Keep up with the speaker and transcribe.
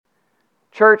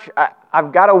Church,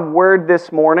 I've got a word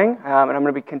this morning, and I'm going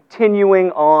to be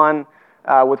continuing on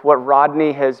with what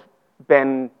Rodney has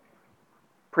been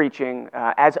preaching.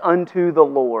 As unto the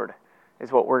Lord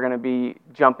is what we're going to be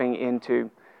jumping into.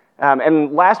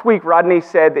 And last week, Rodney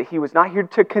said that he was not here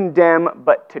to condemn,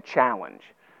 but to challenge.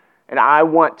 And I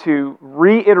want to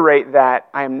reiterate that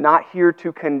I am not here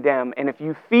to condemn. And if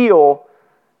you feel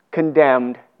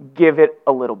condemned, give it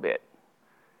a little bit.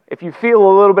 If you feel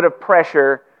a little bit of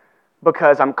pressure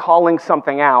because I'm calling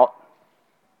something out,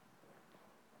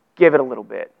 give it a little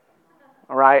bit,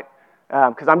 all right?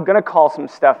 Because I'm going to call some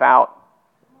stuff out.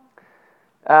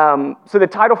 So the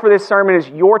title for this sermon is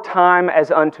Your Time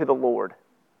as Unto the Lord.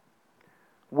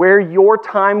 Where your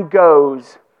time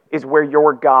goes is where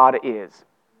your God is.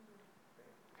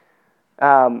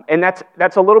 And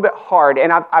that's a little bit hard.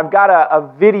 And I've got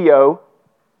a video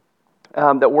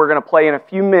that we're going to play in a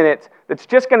few minutes that's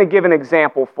just going to give an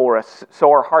example for us so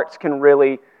our hearts can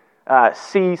really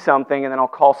see something, and then I'll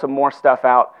call some more stuff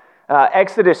out.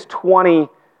 Exodus 20,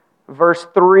 verse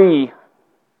 3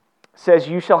 says,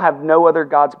 "You shall have no other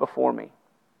gods before me."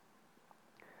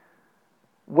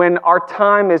 When our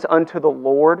time is unto the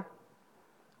Lord,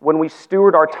 when we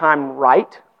steward our time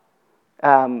right,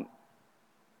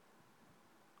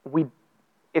 we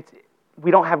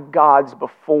don't have gods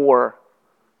before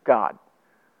God.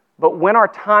 But when our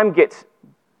time gets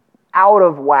out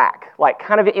of whack, like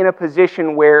kind of in a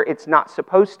position where it's not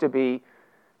supposed to be,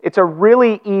 it's a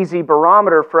really easy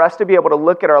barometer for us to be able to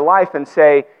look at our life and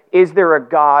say, is there a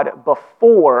God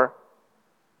before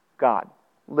God?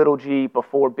 Little g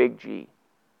before big G.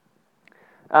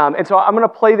 And so I'm going to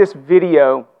play this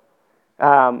video,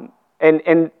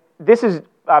 and this is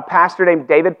a pastor named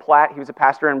David Platt. He was a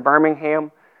pastor in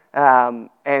Birmingham.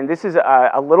 And this is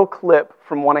a little clip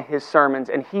from one of his sermons,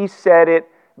 and he said it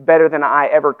better than I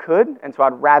ever could, and so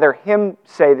I'd rather him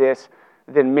say this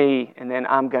than me, and then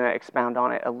I'm going to expound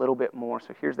on it a little bit more.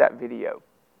 So here's that video.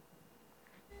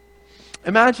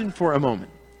 Imagine for a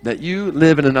moment that you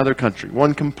live in another country,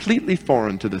 one completely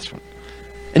foreign to this one,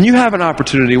 and you have an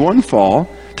opportunity one fall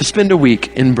to spend a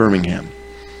week in Birmingham.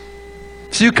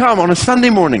 So you come on a Sunday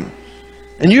morning,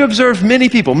 and you observe many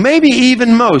people, maybe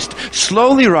even most,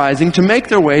 slowly rising to make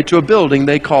their way to a building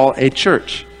they call a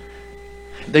church.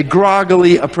 They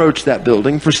groggily approach that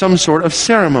building for some sort of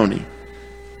ceremony.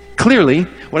 Clearly,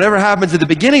 whatever happens at the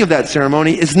beginning of that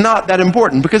ceremony is not that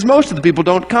important, because most of the people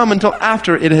don't come until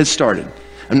after it has started.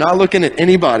 I'm not looking at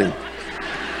anybody.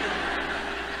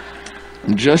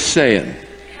 I'm just saying.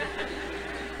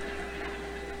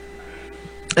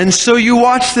 And so you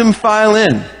watch them file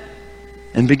in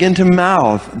and begin to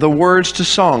mouth the words to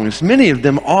songs, many of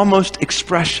them almost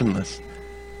expressionless,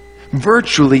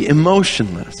 virtually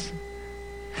emotionless,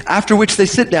 after which they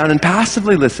sit down and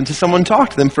passively listen to someone talk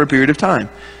to them for a period of time.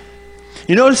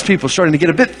 You notice people starting to get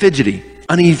a bit fidgety,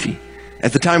 uneasy,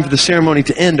 as the time for the ceremony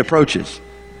to end approaches.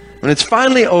 When it's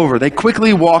finally over, they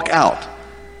quickly walk out.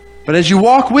 But as you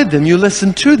walk with them, you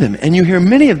listen to them, and you hear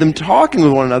many of them talking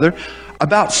with one another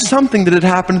about something that had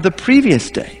happened the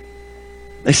previous day.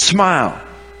 They smile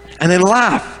and they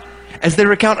laugh as they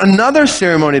recount another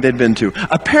ceremony they'd been to,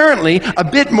 apparently a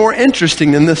bit more interesting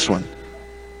than this one.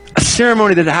 A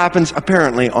ceremony that happens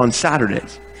apparently on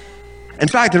Saturdays. In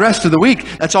fact, the rest of the week,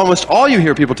 that's almost all you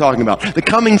hear people talking about, the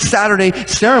coming Saturday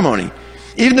ceremony.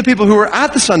 Even the people who were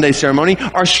at the Sunday ceremony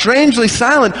are strangely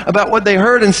silent about what they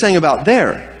heard and sang about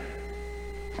there,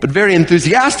 but very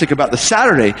enthusiastic about the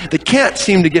Saturday that can't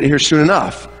seem to get here soon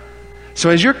enough. So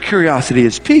as your curiosity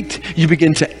is piqued, you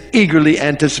begin to eagerly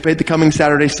anticipate the coming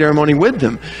Saturday ceremony with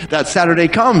them. That Saturday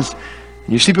comes, and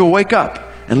you see people wake up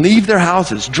and leave their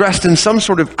houses dressed in some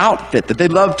sort of outfit that they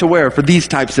love to wear for these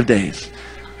types of days.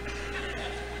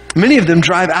 Many of them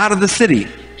drive out of the city,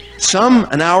 some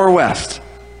an hour west,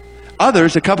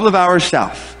 others a couple of hours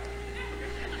south,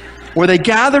 where they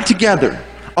gather together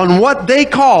on what they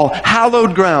call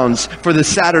hallowed grounds for the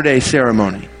Saturday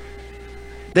ceremony.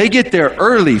 They get there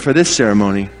early for this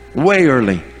ceremony, way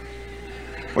early,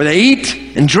 where they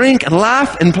eat and drink and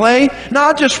laugh and play,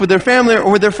 not just with their family or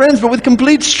with their friends, but with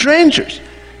complete strangers.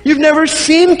 You've never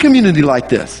seen community like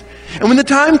this. And when the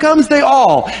time comes, they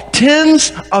all,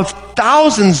 tens of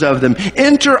thousands of them,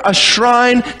 enter a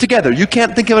shrine together. You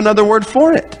can't think of another word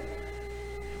for it.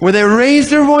 Where they raise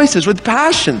their voices with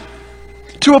passion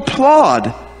to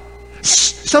applaud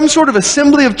some sort of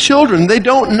assembly of children they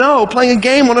don't know playing a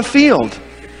game on a field.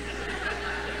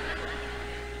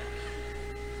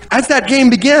 As that game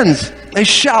begins, they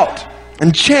shout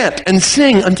and chant and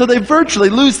sing until they virtually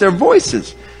lose their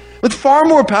voices, with far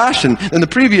more passion than the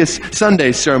previous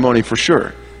Sunday ceremony for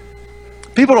sure.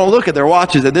 People don't look at their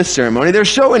watches at this ceremony. They're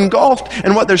so engulfed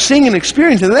in what they're seeing and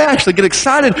experiencing, they actually get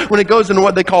excited when it goes into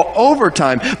what they call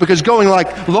overtime, because going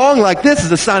long like this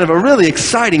is a sign of a really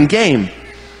exciting game.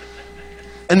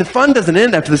 And the fun doesn't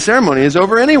end after the ceremony is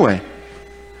over anyway.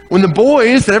 When the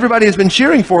boys that everybody has been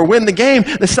cheering for win the game,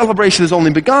 the celebration has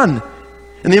only begun.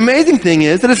 And the amazing thing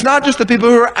is that it's not just the people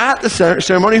who are at the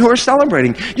ceremony who are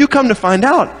celebrating. You come to find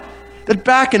out that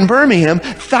back in Birmingham,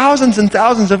 thousands and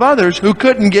thousands of others who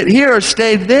couldn't get here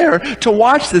stayed there to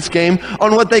watch this game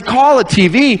on what they call a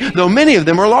TV, though many of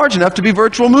them are large enough to be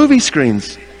virtual movie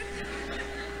screens.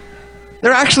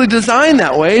 They're actually designed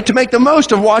that way to make the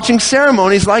most of watching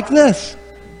ceremonies like this.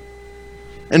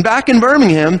 And back in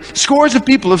Birmingham, scores of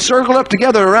people have circled up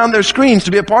together around their screens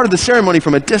to be a part of the ceremony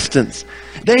from a distance.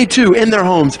 They too, in their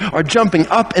homes, are jumping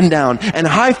up and down and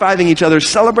high-fiving each other,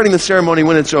 celebrating the ceremony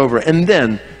when it's over. And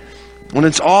then, when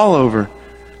it's all over,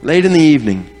 late in the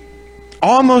evening,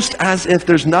 almost as if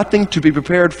there's nothing to be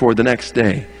prepared for the next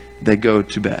day, they go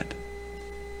to bed.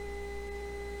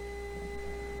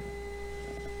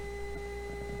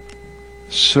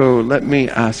 So let me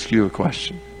ask you a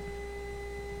question.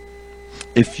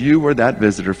 If you were that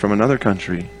visitor from another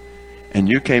country and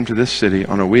you came to this city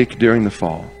on a week during the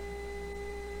fall,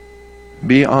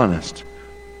 be honest.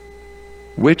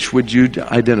 Which would you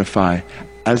identify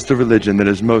as the religion that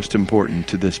is most important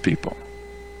to this people?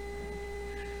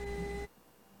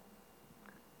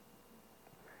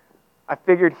 I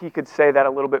figured he could say that a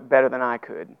little bit better than I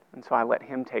could, and so I let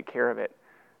him take care of it.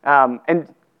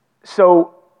 And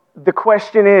so the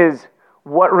question is,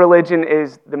 what religion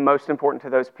is the most important to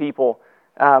those people?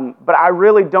 But I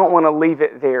really don't want to leave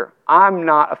it there. I'm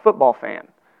not a football fan.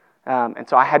 And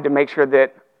so I had to make sure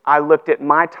that I looked at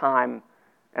my time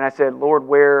and I said, Lord,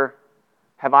 where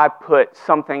have I put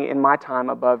something in my time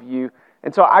above you?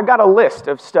 And so I got a list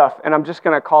of stuff, and I'm just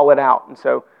going to call it out. And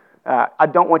so I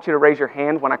don't want you to raise your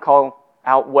hand when I call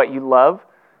out what you love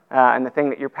and the thing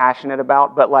that you're passionate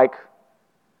about. But like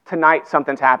tonight,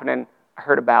 something's happening I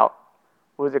heard about.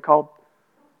 What was it called?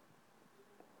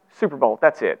 Super Bowl.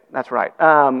 That's it. That's right.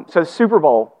 So Super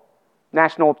Bowl,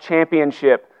 national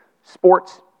championship,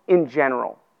 sports in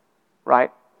general,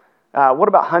 right? What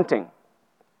about hunting,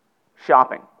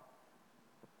 shopping,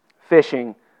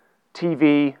 fishing,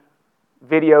 TV,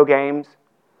 video games,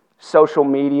 social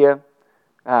media,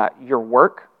 your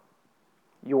work,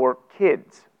 your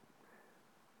kids?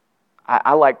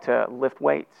 I like to lift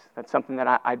weights. That's something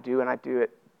that I do, and I do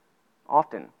it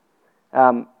often.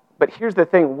 But here's the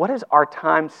thing. What does our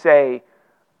time say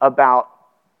about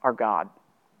our God?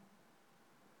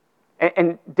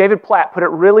 And David Platt put it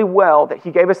really well that he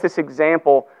gave us this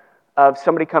example of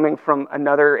somebody coming from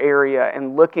another area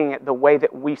and looking at the way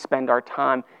that we spend our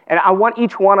time. And I want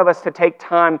each one of us to take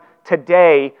time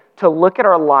today to look at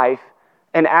our life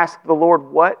and ask the Lord,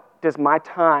 what does my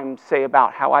time say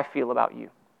about how I feel about you?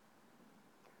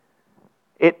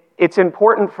 It's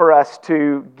important for us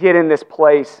to get in this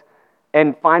place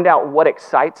and find out what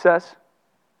excites us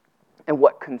and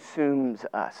what consumes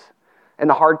us. And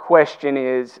the hard question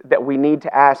is that we need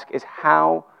to ask is,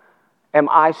 how am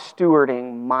I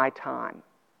stewarding my time?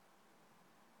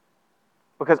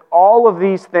 Because all of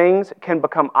these things can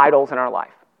become idols in our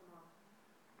life.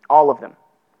 All of them.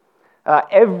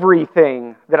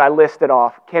 Everything that I listed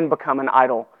off can become an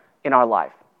idol in our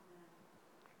life.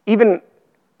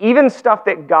 Even stuff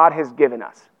that God has given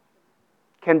us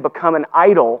can become an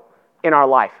idol in our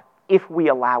life if we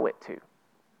allow it to.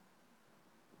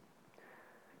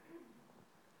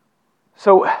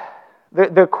 So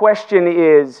the question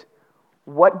is,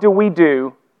 what do we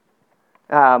do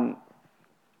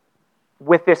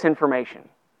with this information?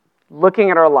 Looking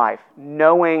at our life,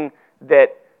 knowing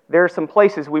that there are some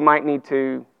places we might need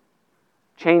to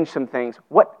change some things.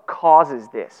 What causes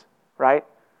this, right?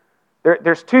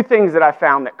 There's two things that I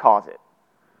found that cause it.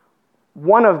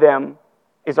 One of them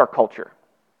is our culture,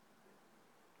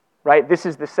 right? This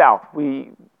is the South.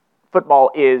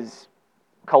 Football is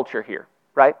culture here,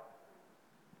 right?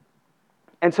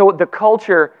 And so the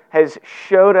culture has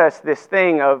showed us this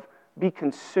thing of be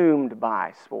consumed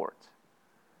by sports.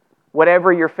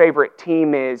 Whatever your favorite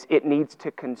team is, it needs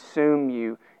to consume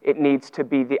you. It needs to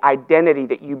be the identity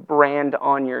that you brand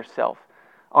on yourself.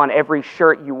 On every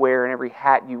shirt you wear and every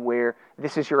hat you wear,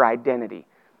 this is your identity.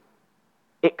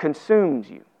 It consumes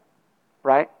you,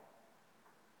 right?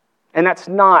 And that's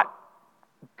not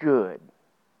good.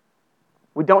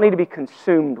 We don't need to be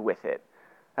consumed with it.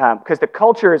 Because the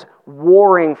culture is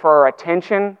warring for our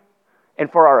attention and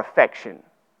for our affection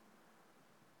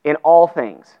in all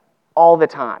things, all the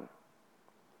time.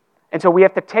 And so we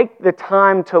have to take the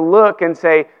time to look and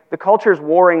say, the culture is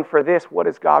warring for this, what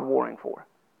is God warring for?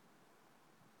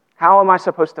 How am I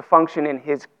supposed to function in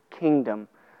his kingdom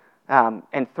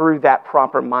and through that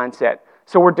proper mindset?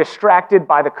 So we're distracted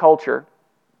by the culture.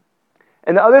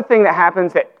 And the other thing that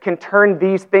happens that can turn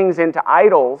these things into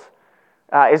idols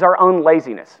is our own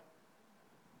laziness.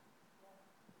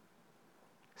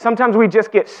 Sometimes we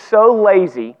just get so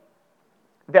lazy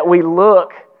that we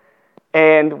look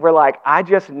and we're like, I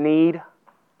just need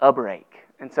a break.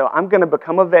 And so I'm going to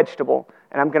become a vegetable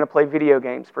and I'm going to play video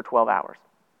games for 12 hours.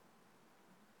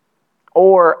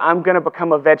 Or I'm going to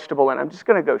become a vegetable and I'm just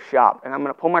going to go shop and I'm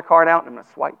going to pull my card out and I'm going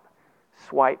to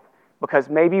swipe. Because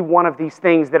maybe one of these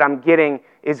things that I'm getting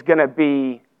is going to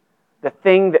be the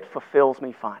thing that fulfills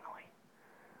me finally.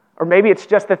 Or maybe it's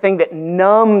just the thing that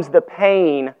numbs the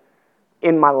pain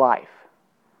in my life.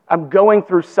 I'm going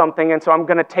through something, and so I'm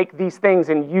going to take these things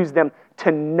and use them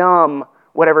to numb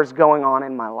whatever's going on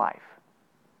in my life.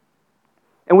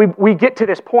 And we get to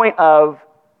this point of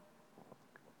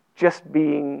just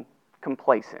being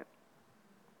complacent.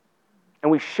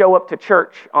 And we show up to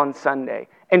church on Sunday.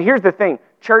 And here's the thing,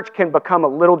 church can become a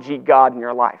little g God in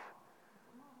your life.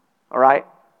 All right?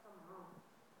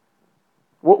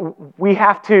 We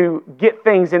have to get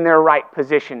things in their right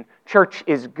position. Church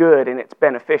is good and it's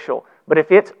beneficial. But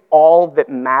if it's all that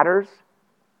matters,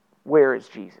 where is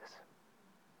Jesus?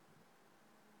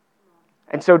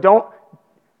 And so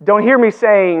don't hear me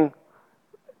saying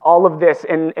all of this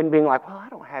and being like, well, I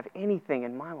don't have anything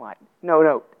in my life.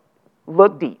 No.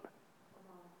 Look deep.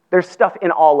 There's stuff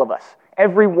in all of us.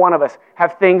 Every one of us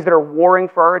have things that are warring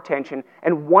for our attention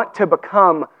and want to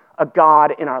become a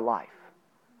God in our life.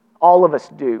 All of us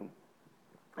do.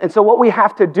 And so what we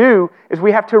have to do is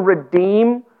we have to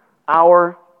redeem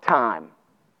our time.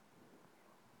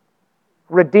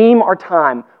 Redeem our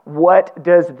time. What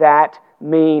does that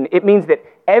mean? It means that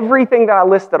everything that I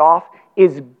listed off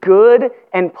is good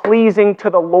and pleasing to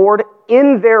the Lord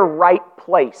in their right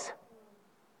place.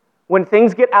 When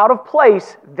things get out of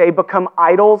place, they become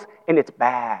idols and it's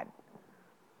bad.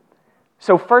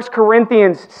 So 1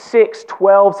 Corinthians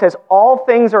 6:12 says, all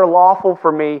things are lawful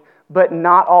for me, but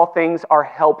not all things are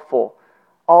helpful.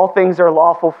 All things are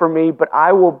lawful for me, but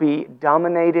I will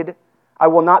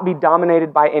not be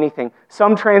dominated by anything.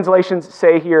 Some translations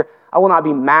say here, I will not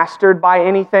be mastered by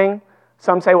anything.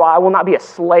 Some say, well, I will not be a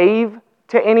slave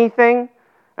to anything.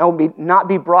 I will not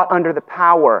be brought under the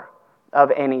power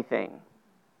of anything.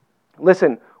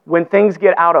 Listen, when things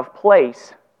get out of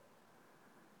place,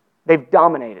 they've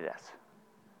dominated us.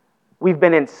 We've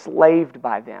been enslaved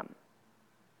by them.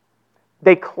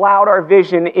 They cloud our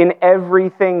vision in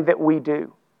everything that we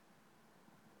do.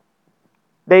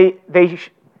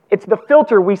 It's the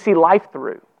filter we see life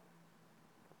through.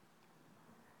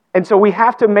 And so we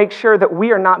have to make sure that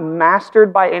we are not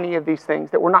mastered by any of these things,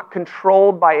 that we're not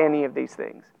controlled by any of these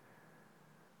things.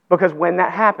 Because when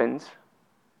that happens,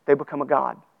 they become a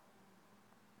god.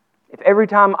 If every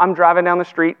time I'm driving down the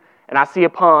street and I see a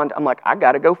pond, I'm like, I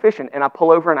got to go fishing. And I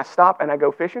pull over and I stop and I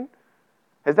go fishing.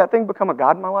 Has that thing become a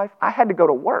god in my life? I had to go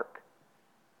to work.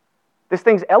 This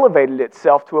thing's elevated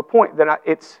itself to a point that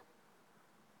it's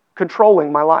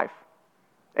controlling my life.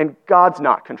 And God's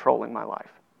not controlling my life.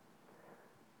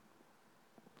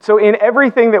 So in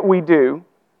everything that we do,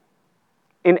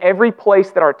 in every place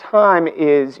that our time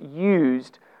is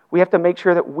used, we have to make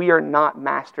sure that we are not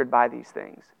mastered by these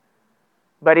things.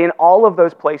 But in all of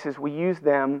those places, we use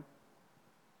them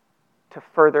to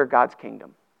further God's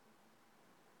kingdom.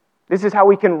 This is how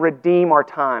we can redeem our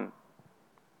time.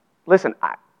 Listen,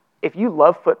 if you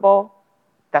love football,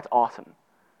 that's awesome.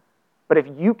 But if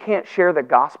you can't share the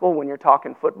gospel when you're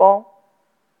talking football,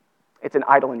 it's an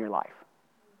idol in your life.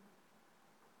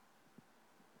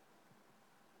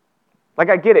 Like,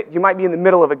 I get it. You might be in the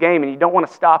middle of a game and you don't want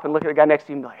to stop and look at the guy next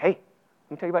to you and be like, hey, let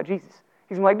me tell you about Jesus.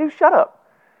 He's like, dude, shut up.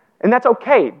 And that's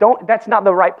okay. That's not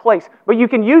the right place. But you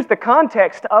can use the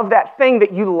context of that thing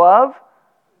that you love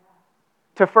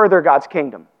to further God's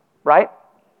kingdom, right?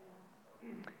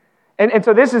 And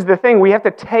so this is the thing. We have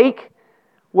to take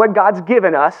what God's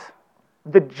given us,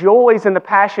 the joys and the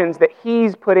passions that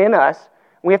He's put in us,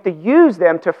 and we have to use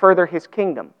them to further His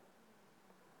kingdom.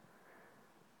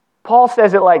 Paul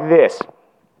says it like this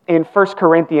in 1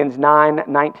 Corinthians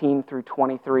 9:19 through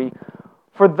 23.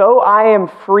 For though I am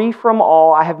free from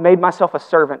all, I have made myself a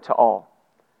servant to all,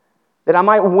 that I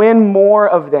might win more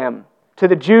of them. To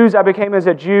the Jews I became as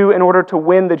a Jew in order to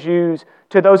win the Jews.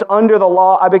 To those under the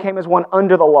law I became as one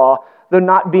under the law, though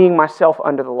not being myself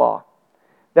under the law,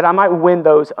 that I might win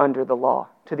those under the law.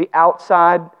 To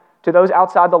those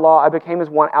outside the law I became as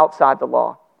one outside the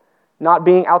law, not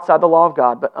being outside the law of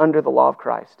God, but under the law of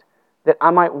Christ, that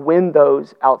I might win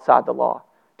those outside the law.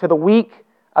 To the weak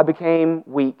I became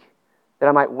weak, that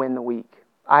I might win the weak.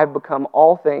 I have become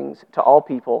all things to all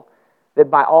people,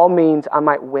 that by all means I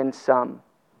might win some.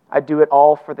 I do it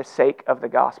all for the sake of the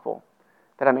gospel,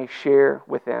 that I may share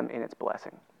with them in its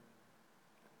blessing.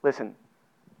 Listen,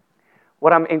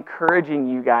 what I'm encouraging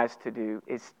you guys to do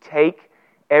is take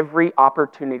every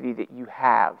opportunity that you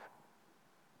have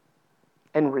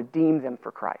and redeem them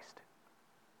for Christ.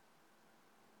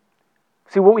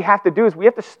 See, what we have to do is we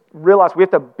have to realize we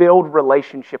have to build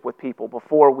relationship with people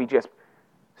before we just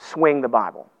swing the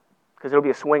Bible, because it'll be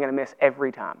a swing and a miss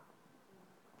every time.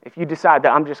 If you decide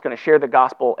that I'm just going to share the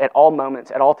gospel at all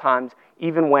moments, at all times,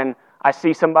 even when I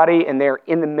see somebody and they're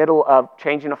in the middle of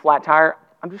changing a flat tire,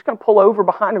 I'm just going to pull over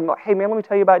behind them and be like, hey man, let me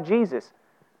tell you about Jesus.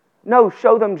 No,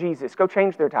 show them Jesus. Go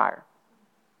change their tire.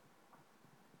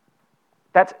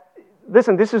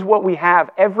 Listen, this is what we have.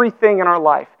 Everything in our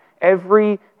life,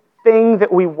 everything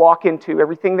that we walk into,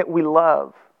 everything that we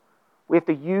love, we have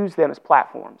to use them as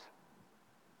platforms.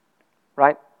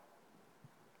 Right?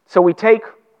 So we take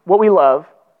what we love,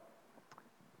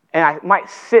 and I might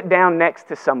sit down next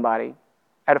to somebody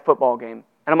at a football game,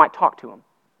 and I might talk to them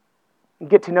and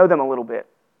get to know them a little bit.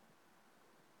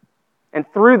 And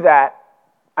through that,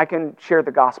 I can share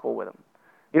the gospel with them.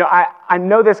 You know, I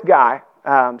know this guy,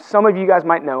 some of you guys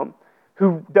might know him,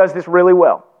 who does this really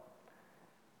well.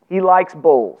 He likes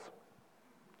bulls,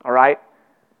 all right?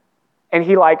 And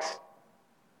he likes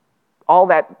all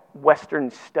that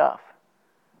Western stuff.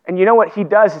 And you know what he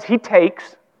does is he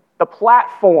takes the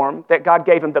platform that God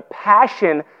gave him, the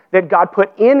passion that God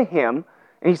put in him,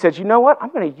 and he says, you know what?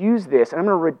 I'm going to use this, and I'm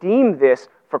going to redeem this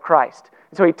for Christ.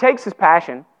 And so he takes his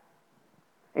passion,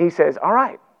 and he says, all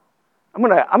right, I'm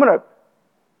going to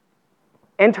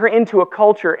enter into a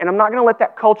culture, and I'm not going to let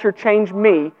that culture change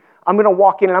me. I'm going to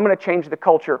walk in, and I'm going to change the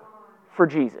culture for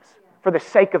Jesus, for the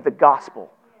sake of the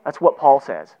gospel. That's what Paul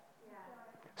says.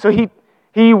 So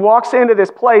he walks into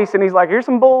this place, and he's like, here's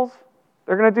some bulls.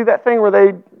 They're going to do that thing where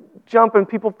they jump and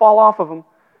people fall off of them.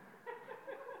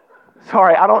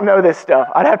 Sorry, I don't know this stuff.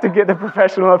 I'd have to get the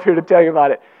professional up here to tell you about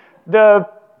it.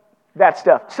 That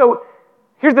stuff. So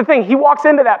here's the thing. He walks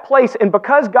into that place, and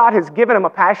because God has given him a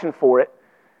passion for it,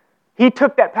 he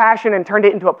took that passion and turned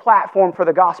it into a platform for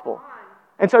the gospel.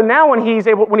 And so now when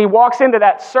he walks into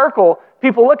that circle,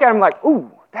 people look at him like,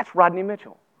 ooh, that's Rodney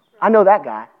Mitchell. I know that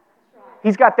guy.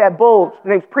 He's got that bull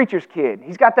named Preacher's Kid.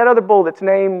 He's got that other bull that's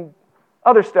named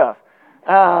other stuff.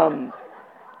 Sorry,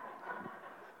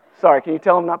 can you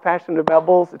tell I'm not passionate about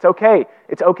bulls? It's okay.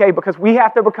 It's okay because we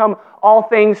have to become all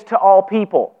things to all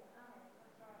people.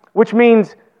 Which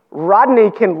means Rodney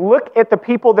can look at the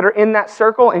people that are in that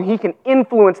circle and he can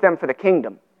influence them for the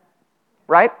kingdom.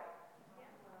 Right?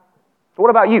 So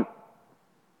what about you?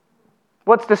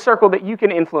 What's the circle that you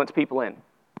can influence people in?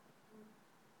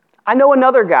 I know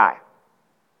another guy.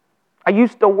 I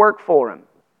used to work for him.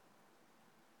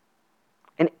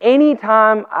 And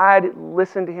anytime I'd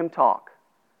listen to him talk,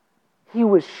 he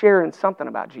was sharing something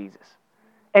about Jesus.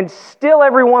 And still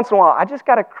every once in a while, I just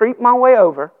got to creep my way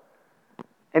over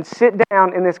and sit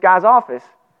down in this guy's office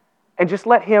and just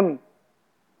let him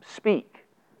speak.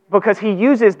 Because he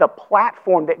uses the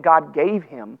platform that God gave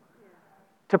him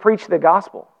to preach the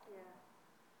gospel.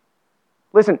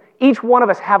 Listen, each one of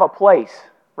us have a place,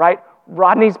 right?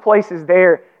 Rodney's place is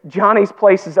there. Johnny's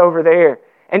place is over there.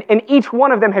 And each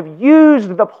one of them have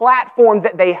used the platform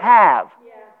that they have.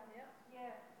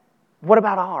 What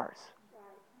about ours?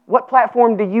 What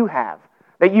platform do you have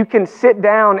that you can sit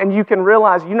down and you can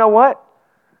realize, you know what?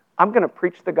 I'm going to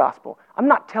preach the gospel. I'm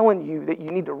not telling you that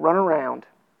you need to run around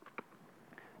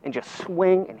and just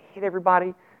swing and hit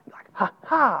everybody. Like, ha,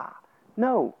 ha.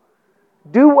 No.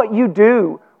 Do what you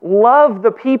do. Love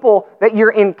the people that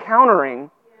you're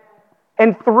encountering.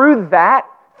 And through that,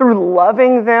 through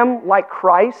loving them like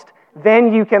Christ,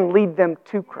 then you can lead them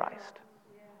to Christ.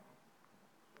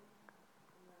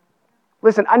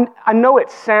 Listen, I know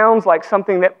it sounds like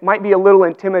something that might be a little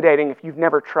intimidating if you've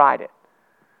never tried it.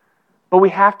 But we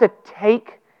have to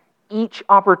take each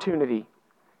opportunity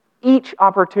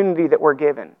that we're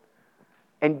given,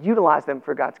 and utilize them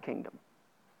for God's kingdom.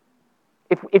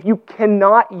 If you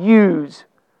cannot use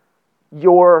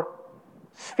your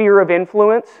sphere of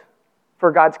influence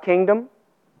for God's kingdom,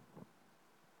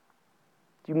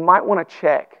 you might want to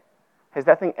check, has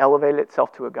that thing elevated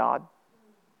itself to a God?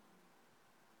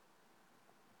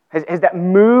 Has that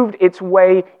moved its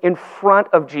way in front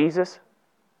of Jesus?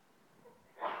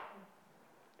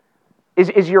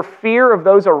 Is your fear of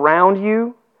those around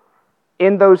you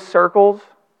in those circles,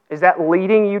 is that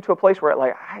leading you to a place where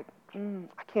I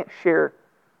can't share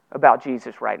about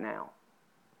Jesus right now?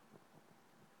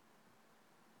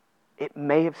 It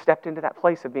may have stepped into that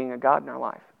place of being a God in our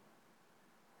life.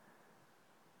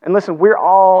 And listen, we're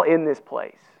all in this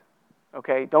place,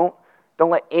 okay? Don't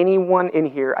let anyone in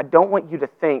here, I don't want you to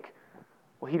think,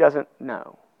 well, he doesn't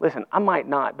know. Listen, I might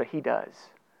not, but he does,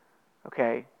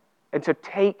 okay? And so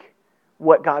take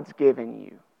what God's given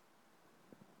you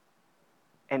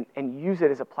and use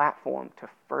it as a platform to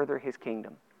further his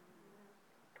kingdom.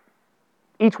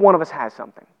 Each one of us has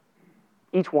something.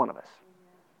 Each one of us.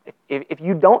 If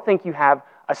you don't think you have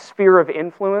a sphere of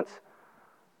influence,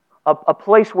 a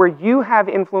place where you have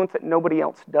influence that nobody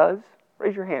else does,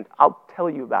 raise your hand. I'll tell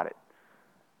you about it.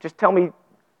 Just tell me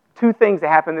 2 things that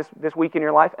happened this week in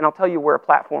your life, and I'll tell you where a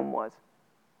platform was.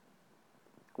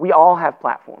 We all have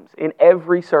platforms in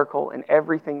every circle and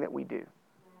everything that we do.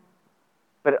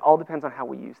 But it all depends on how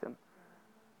we use them.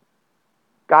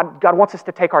 God wants us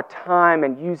to take our time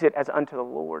and use it as unto the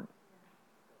Lord.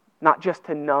 Not just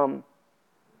to numb.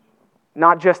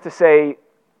 Not just to say,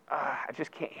 I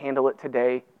just can't handle it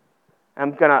today.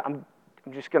 I'm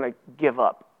just gonna give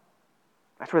up.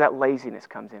 That's where that laziness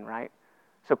comes in, right?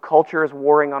 So culture is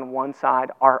warring on one side.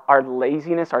 Our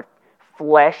laziness, our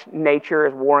flesh nature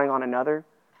is warring on another.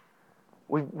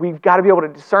 We've got to be able to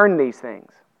discern these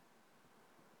things.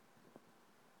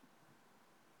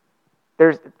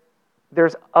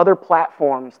 There's other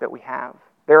platforms that we have.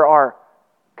 There are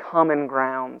common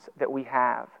grounds that we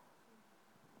have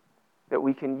that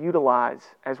we can utilize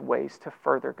as ways to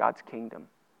further God's kingdom,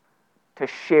 to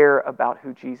share about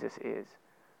who Jesus is.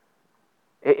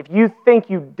 If you think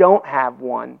you don't have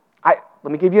one,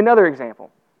 let me give you another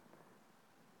example.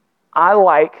 I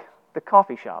like the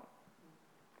coffee shop.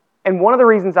 And one of the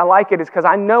reasons I like it is because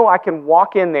I know I can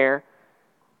walk in there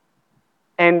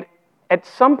and at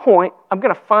some point I'm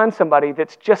going to find somebody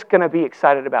that's just going to be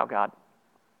excited about God.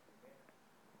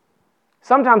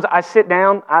 Sometimes I sit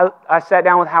down, I sat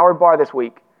down with Howard Barr this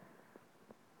week,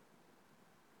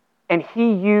 and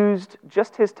he used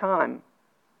just his time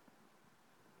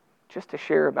just to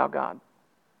share about God.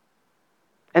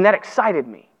 And that excited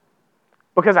me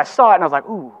because I saw it and I was like,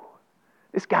 ooh,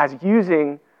 this guy's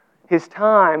using his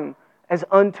time as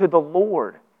unto the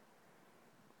Lord.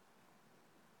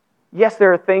 Yes,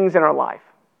 there are things in our life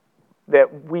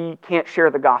that we can't share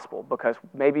the gospel because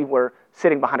maybe we're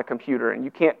sitting behind a computer and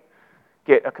you can't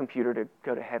get a computer to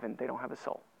go to heaven. They don't have a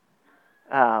soul.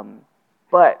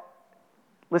 But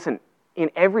listen, in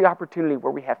every opportunity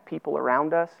where we have people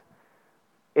around us,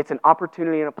 it's an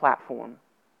opportunity and a platform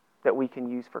that we can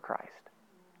use for Christ.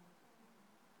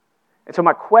 And so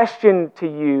my question to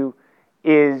you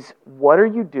is, what are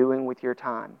you doing with your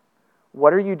time?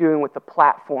 What are you doing with the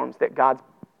platforms that God's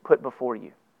put before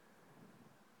you?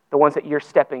 The ones that you're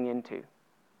stepping into.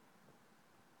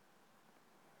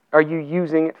 Are you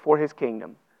using it for his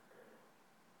kingdom?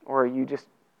 Or are you just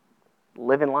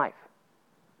living life?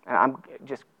 And I'm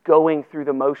just going through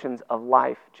the motions of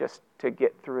life just to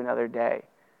get through another day.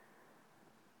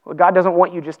 Well, God doesn't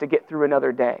want you just to get through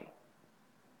another day.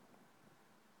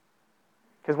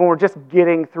 Because when we're just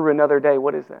getting through another day,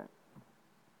 what is that?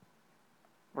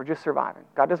 We're just surviving.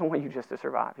 God doesn't want you just to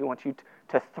survive. He wants you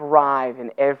to thrive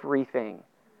in everything.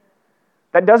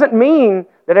 That doesn't mean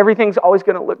that everything's always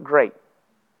going to look great.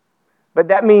 But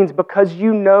that means because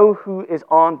you know who is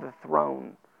on the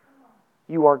throne,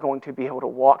 you are going to be able to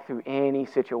walk through any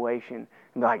situation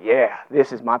and be like, yeah,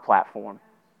 this is my platform.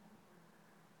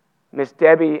 Miss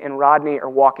Debbie and Rodney are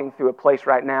walking through a place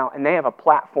right now, and they have a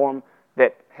platform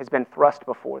that has been thrust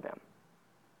before them.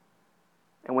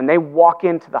 And when they walk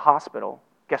into the hospital,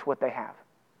 guess what they have?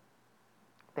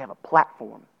 They have a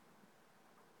platform.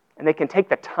 And they can take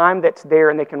the time that's there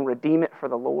and they can redeem it for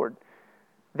the Lord.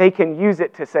 They can use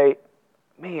it to say,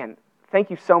 man, thank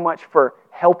you so much for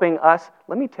helping us.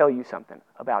 Let me tell you something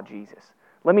about Jesus.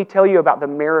 Let me tell you about the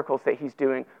miracles that he's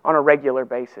doing on a regular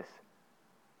basis.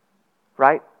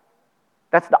 Right?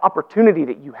 That's the opportunity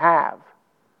that you have.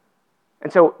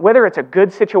 And so whether it's a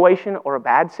good situation or a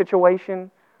bad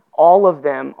situation, all of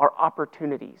them are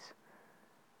opportunities.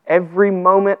 Every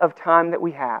moment of time that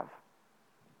we have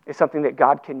is something that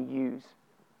God can use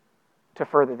to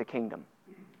further the kingdom.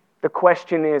 The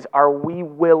question is, are we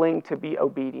willing to be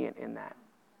obedient in that?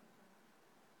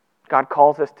 God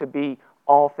calls us to be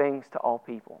all things to all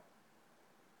people.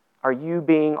 Are you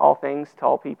being all things to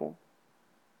all people?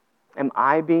 Am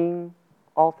I being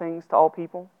all things to all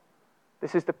people?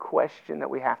 This is the question that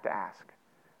we have to ask,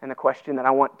 and the question that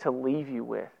I want to leave you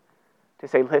with, to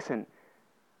say, listen,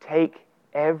 take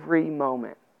every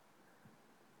moment,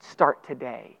 start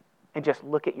today, and just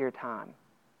look at your time.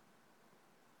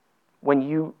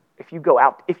 If you go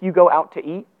out to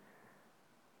eat,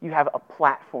 you have a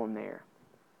platform there.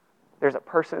 There's a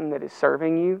person that is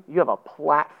serving you. You have a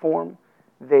platform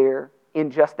there in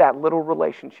just that little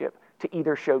relationship to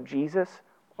either show Jesus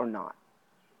or not.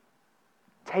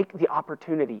 Take the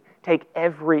opportunity. Take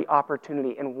every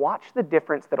opportunity and watch the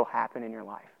difference that'll happen in your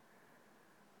life.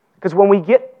 Because when we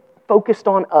get focused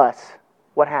on us,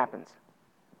 what happens?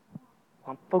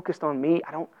 Well, I'm focused on me.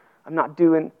 I'm not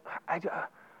doing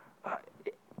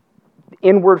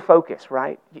inward focus,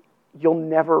 right? You'll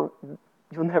never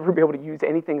be able to use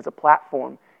anything as a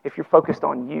platform if you're focused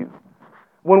on you.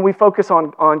 When we focus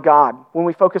on God, when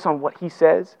we focus on what He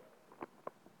says,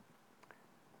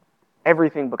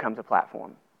 everything becomes a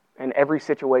platform. And every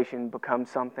situation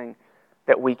becomes something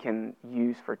that we can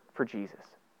use for Jesus.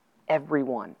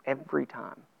 Everyone, every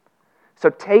time. So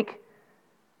take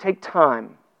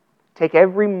time. Take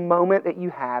every moment that you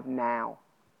have now.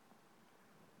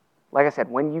 Like I said,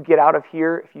 when you get out of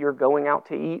here, if you're going out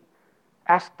to eat,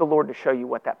 ask the Lord to show you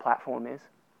what that platform is.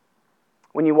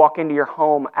 When you walk into your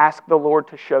home, ask the Lord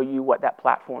to show you what that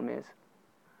platform is.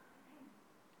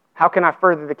 How can I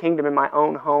further the kingdom in my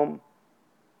own home?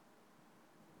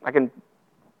 I can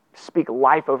speak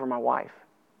life over my wife.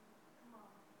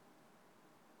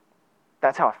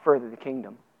 That's how I further the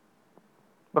kingdom.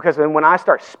 Because then when I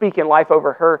start speaking life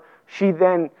over her, she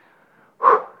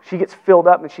gets filled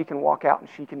up and she can walk out and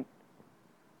she can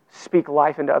speak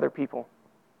life into other people.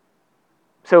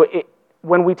 So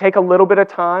when we take a little bit of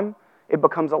time, it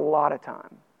becomes a lot of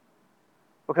time.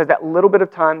 Because that little bit of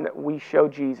time that we show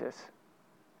Jesus,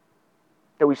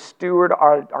 that we steward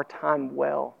our time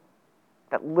well,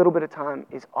 that little bit of time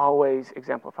is always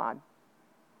exemplified.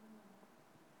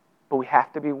 But we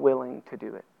have to be willing to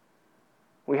do it.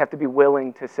 We have to be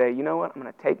willing to say, you know what, I'm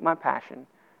going to take my passion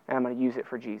and I'm going to use it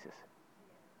for Jesus.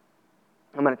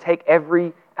 I'm going to take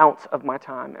every ounce of my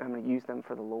time and I'm going to use them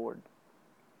for the Lord.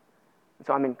 And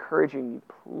so I'm encouraging you,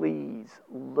 please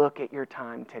look at your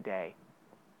time today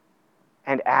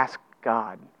and ask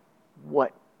God,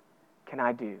 what can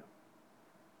I do?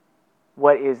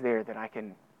 What is there that I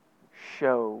can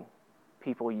show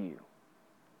people you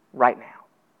right now?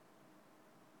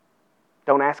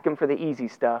 Don't ask Him for the easy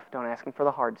stuff. Don't ask Him for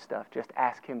the hard stuff. Just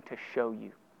ask Him to show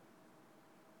you.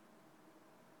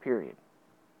 Period.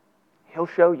 He'll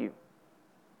show you.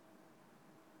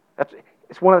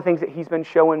 It's one of the things that He's been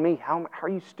showing me. How are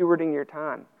you stewarding your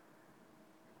time?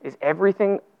 Is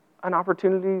everything an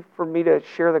opportunity for me to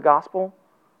share the gospel?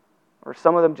 Or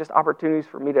some of them just opportunities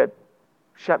for me to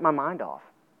shut my mind off?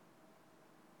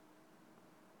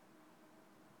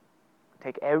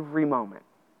 Take every moment.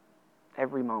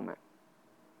 Every moment.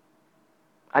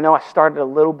 I know I started a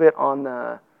little bit on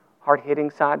the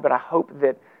hard-hitting side, but I hope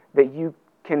that you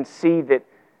can see that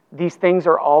these things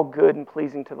are all good and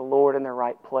pleasing to the Lord in their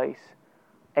right place.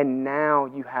 And now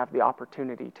you have the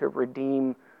opportunity to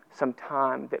redeem some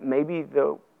time that maybe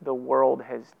the world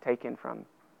has taken from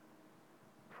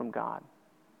God.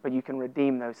 But you can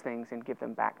redeem those things and give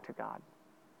them back to God.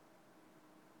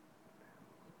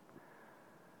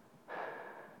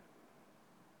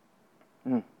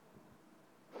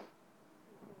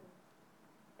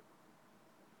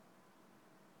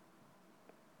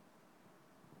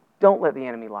 Don't let the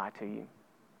enemy lie to you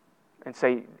and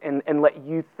say and let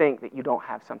you think that you don't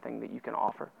have something that you can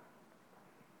offer.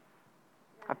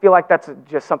 I feel like that's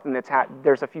just something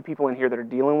there's a few people in here that are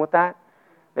dealing with that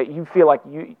you feel like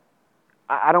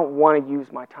I don't want to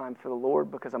use my time for the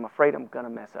Lord because I'm afraid I'm going to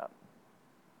mess up.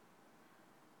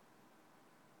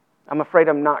 I'm afraid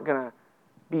I'm not going to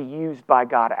be used by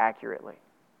God accurately.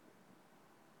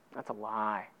 That's a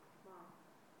lie.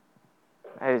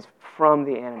 That is from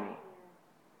the enemy.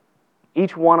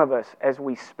 Each one of us, as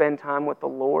we spend time with the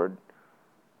Lord,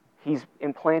 He's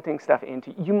implanting stuff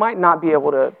into you. You might not be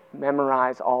able to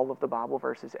memorize all of the Bible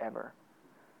verses ever.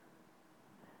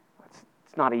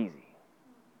 It's not easy.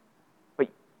 But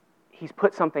He's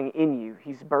put something in you.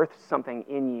 He's birthed something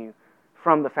in you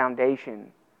from the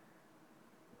foundation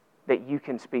that you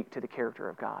can speak to the character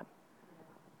of God.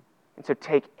 And so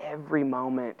take every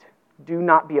moment. Do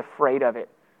not be afraid of it.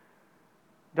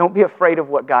 Don't be afraid of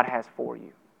what God has for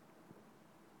you.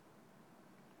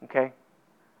 Okay?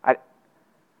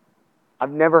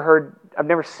 I've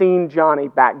never seen Johnny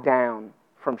back down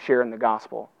from sharing the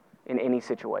gospel in any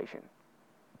situation.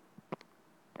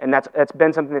 And that's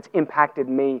been something that's impacted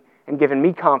me and given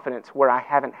me confidence where I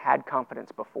haven't had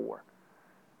confidence before,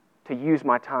 to use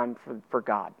my time for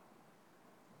God.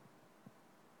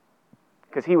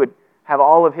 Because he would have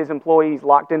all of his employees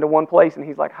locked into one place and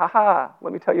he's like,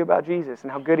 let me tell you about Jesus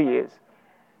and how good He is.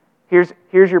 Here's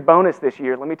your bonus this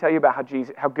year. Let me tell you about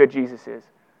how good Jesus is.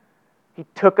 He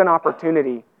took an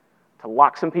opportunity to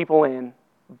lock some people in,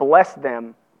 bless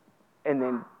them, and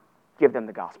then give them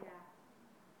the gospel.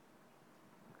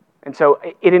 And so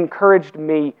it encouraged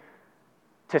me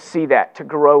to see that, to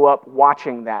grow up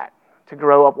watching that, to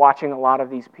grow up watching a lot of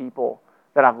these people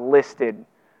that I've listed.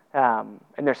 And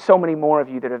there's so many more of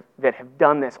you that have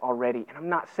done this already. And I'm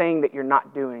not saying that you're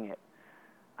not doing it.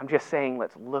 I'm just saying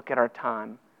let's look at our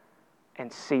time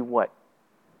and see what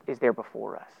is there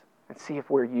before us and see if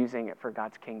we're using it for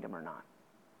God's kingdom or not.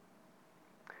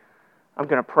 I'm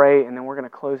going to pray, and then we're going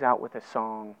to close out with a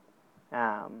song.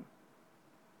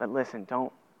 But listen,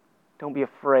 don't be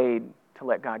afraid to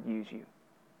let God use you.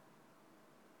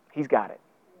 He's got it.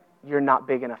 You're not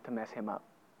big enough to mess him up.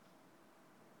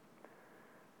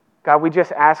 God, we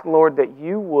just ask, Lord, that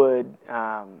you would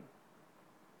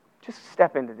just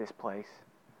step into this place.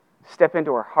 Step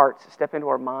into our hearts. Step into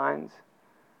our minds.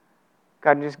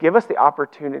 God, and just give us the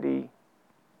opportunity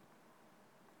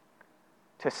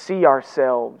to see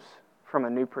ourselves from a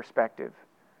new perspective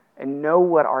and know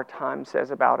what our time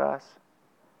says about us.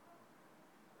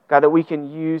 God, that we can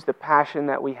use the passion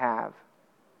that we have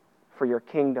for your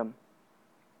kingdom.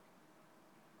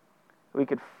 We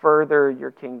could further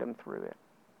your kingdom through it.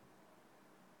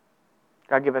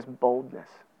 God, give us boldness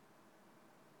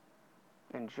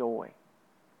and joy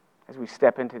as we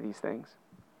step into these things.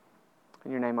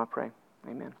 In your name I pray.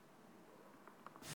 Amen.